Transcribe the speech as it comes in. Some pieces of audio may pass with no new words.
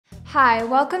Hi,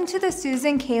 welcome to the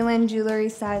SUZANNE KALAN Jewelry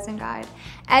Sizing Guide.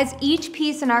 As each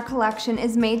piece in our collection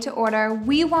is made to order,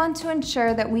 we want to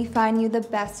ensure that we find you the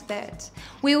best fit.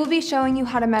 We will be showing you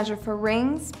how to measure for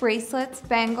rings, bracelets,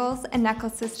 bangles, and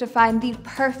necklaces to find the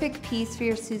perfect piece for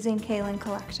your SUZANNE KALAN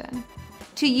collection.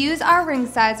 To use our ring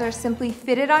sizer, simply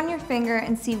fit it on your finger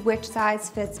and see which size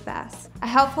fits best. A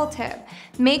helpful tip,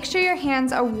 make sure your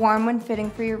hands are warm when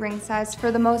fitting for your ring size for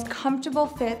the most comfortable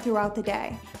fit throughout the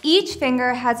day. Each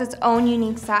finger has its own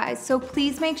unique size, so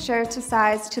please make sure to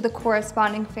size to the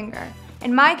corresponding finger.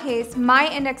 In my case, my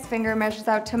index finger measures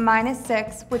out to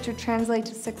 -6, which would translate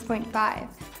to 6.5.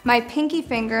 My pinky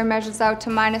finger measures out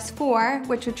to -4,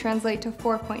 which would translate to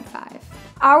 4.5.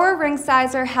 Our ring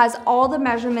sizer has all the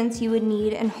measurements you would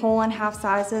need in whole and half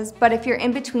sizes, but if you're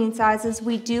in between sizes,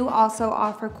 we do also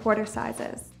offer quarter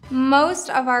sizes. Most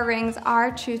of our rings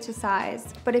are true to size,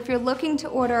 but if you're looking to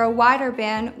order a wider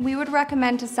band, we would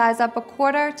recommend to size up a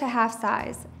quarter to half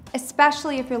size,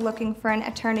 especially if you're looking for an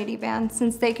eternity band,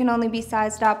 since they can only be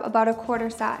sized up about a quarter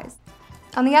size.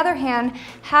 On the other hand,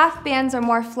 half bands are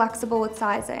more flexible with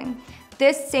sizing.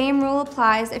 This same rule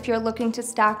applies if you're looking to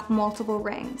stack multiple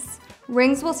rings.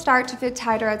 Rings will start to fit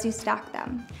tighter as you stack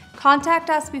them. Contact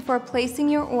us before placing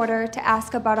your order to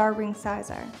ask about our ring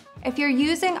sizer. If you're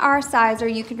using our sizer,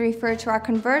 you can refer to our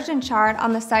conversion chart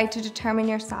on the site to determine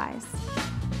your size.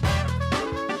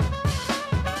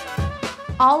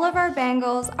 All of our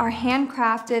bangles are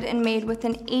handcrafted and made with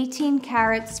an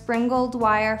 18-karat spring gold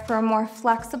wire for a more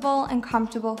flexible and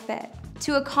comfortable fit.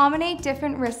 To accommodate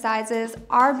different wrist sizes,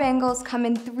 our bangles come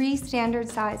in 3 standard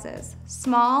sizes: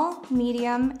 small,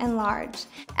 medium, and large.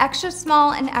 Extra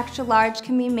small and extra large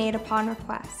can be made upon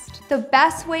request. The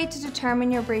best way to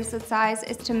determine your bracelet size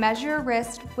is to measure your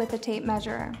wrist with a tape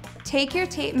measure. Take your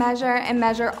tape measure and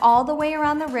measure all the way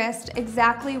around the wrist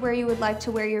exactly where you would like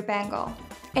to wear your bangle.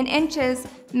 In inches,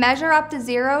 measure up to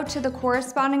 0 to the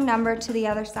corresponding number to the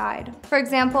other side. For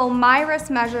example, my wrist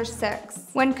measures 6.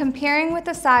 When comparing with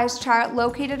the size chart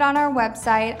located on our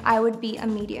website, I would be a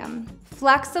medium.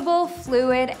 Flexible,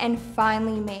 fluid, and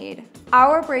finely made.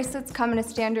 Our bracelets come in a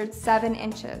standard 7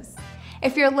 inches.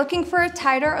 If you're looking for a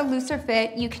tighter or looser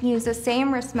fit, you can use the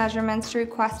same wrist measurements to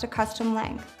request a custom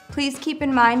length. Please keep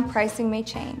in mind pricing may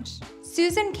change.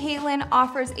 SUZANNE KALAN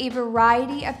offers a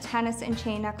variety of tennis and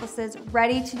chain necklaces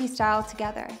ready to be styled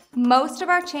together. Most of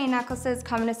our chain necklaces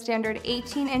come in a standard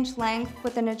 18-inch length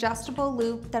with an adjustable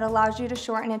loop that allows you to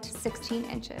shorten it to 16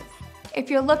 inches. If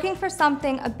you're looking for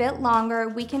something a bit longer,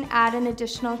 we can add an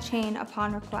additional chain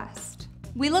upon request.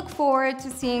 We look forward to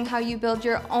seeing how you build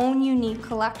your own unique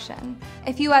collection.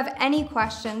 If you have any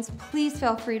questions, please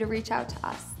feel free to reach out to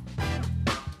us.